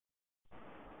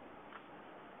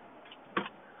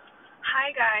Hi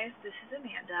guys, this is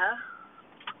Amanda.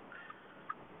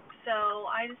 So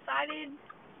I decided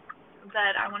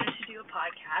that I wanted to do a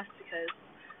podcast because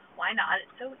why not?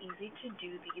 It's so easy to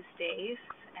do these days,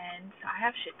 and I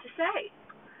have shit to say.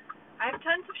 I have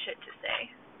tons of shit to say,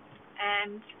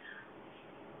 and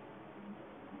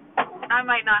I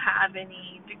might not have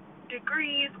any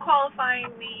degrees qualifying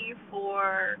me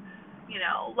for,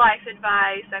 life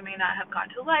advice. I may not have gone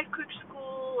to life coach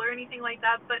school or anything like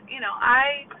that, but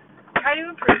I try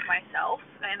to improve myself,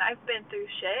 and I've been through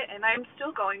shit, and I'm still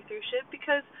going through shit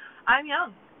because I'm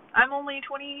young. I'm only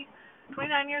 29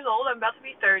 years old. I'm about to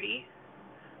be 30.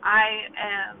 I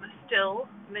am still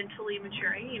mentally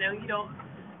maturing. You don't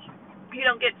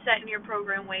get set in your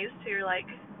program ways till you're like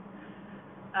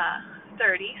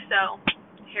 30. So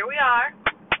here we are.